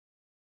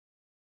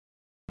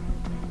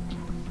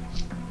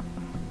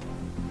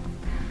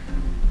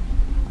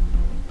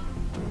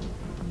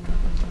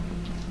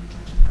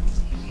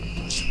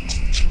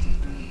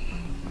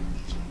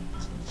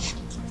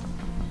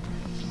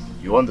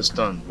You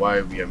understand why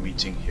we are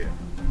meeting here.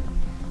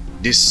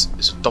 This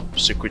is a top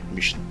secret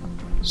mission,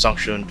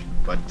 sanctioned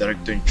by the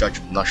Director in charge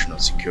of National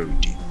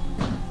Security.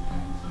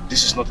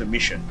 This is not a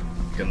mission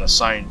you can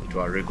assign to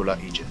our regular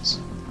agents.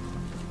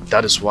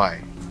 That is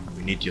why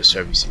we need your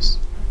services.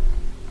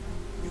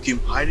 You came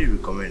highly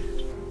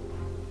recommended,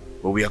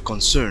 but we are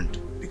concerned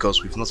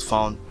because we've not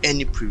found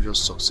any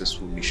previous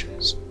successful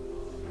missions.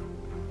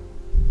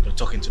 You're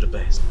talking to the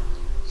best.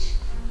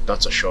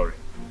 That's assuring.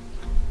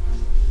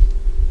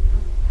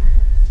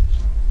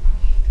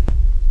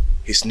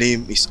 His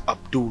name is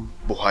Abdul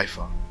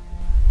Buhaifa.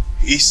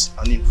 He is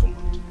an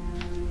informant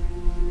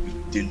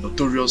with the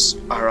notorious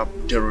Arab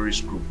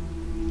terrorist group,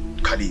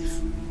 KALIF.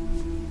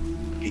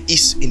 He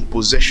is in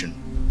possession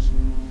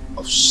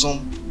of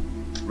some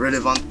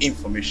relevant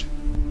information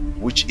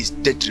which is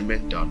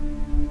detrimental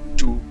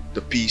to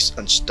the peace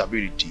and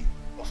stability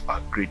of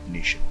our great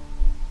nation.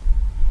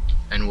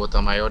 And what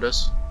are my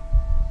orders?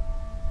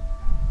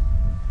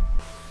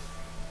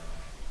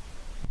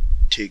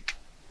 Take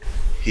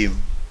him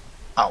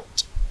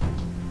out.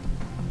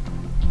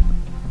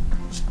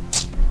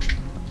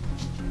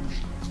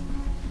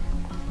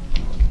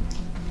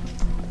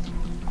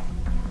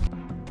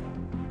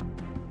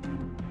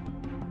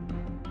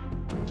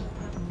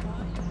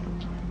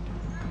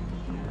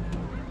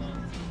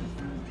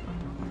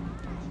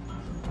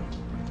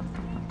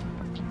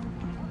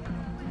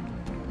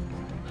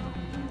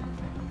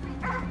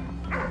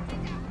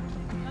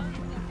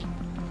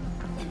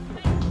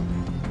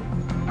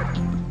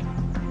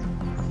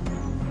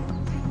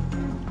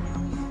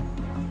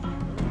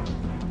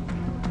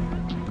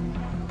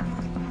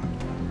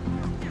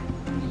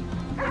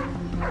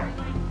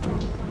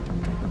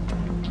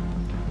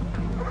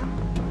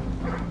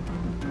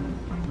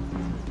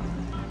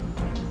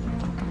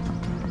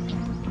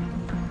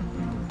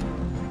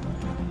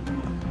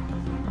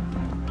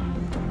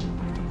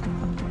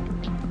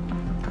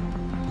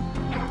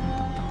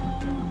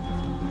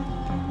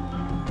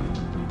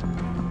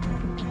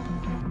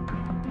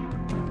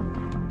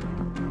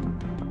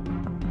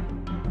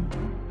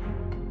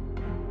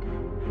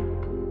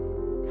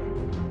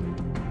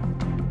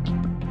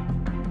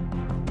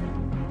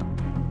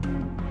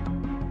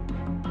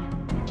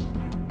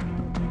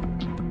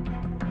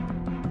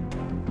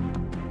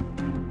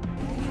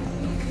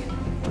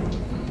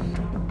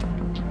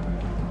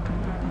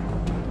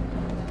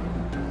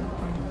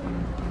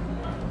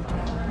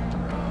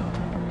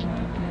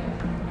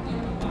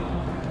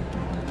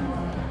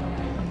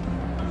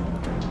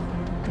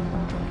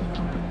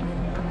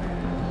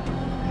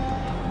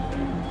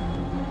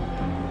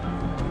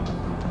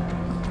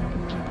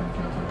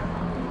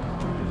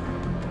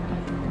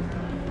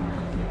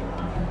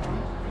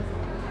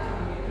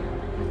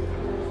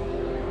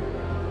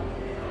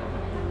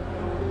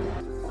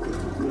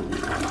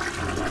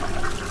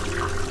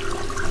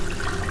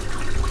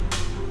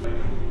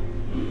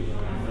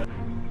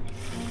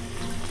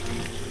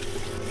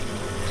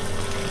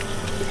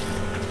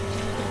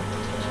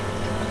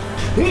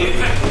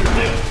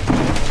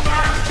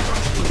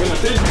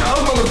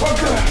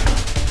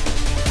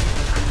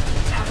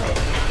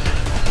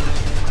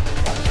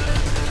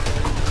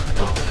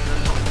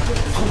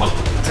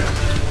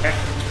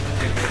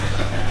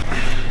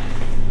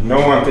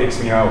 No one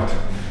takes me out.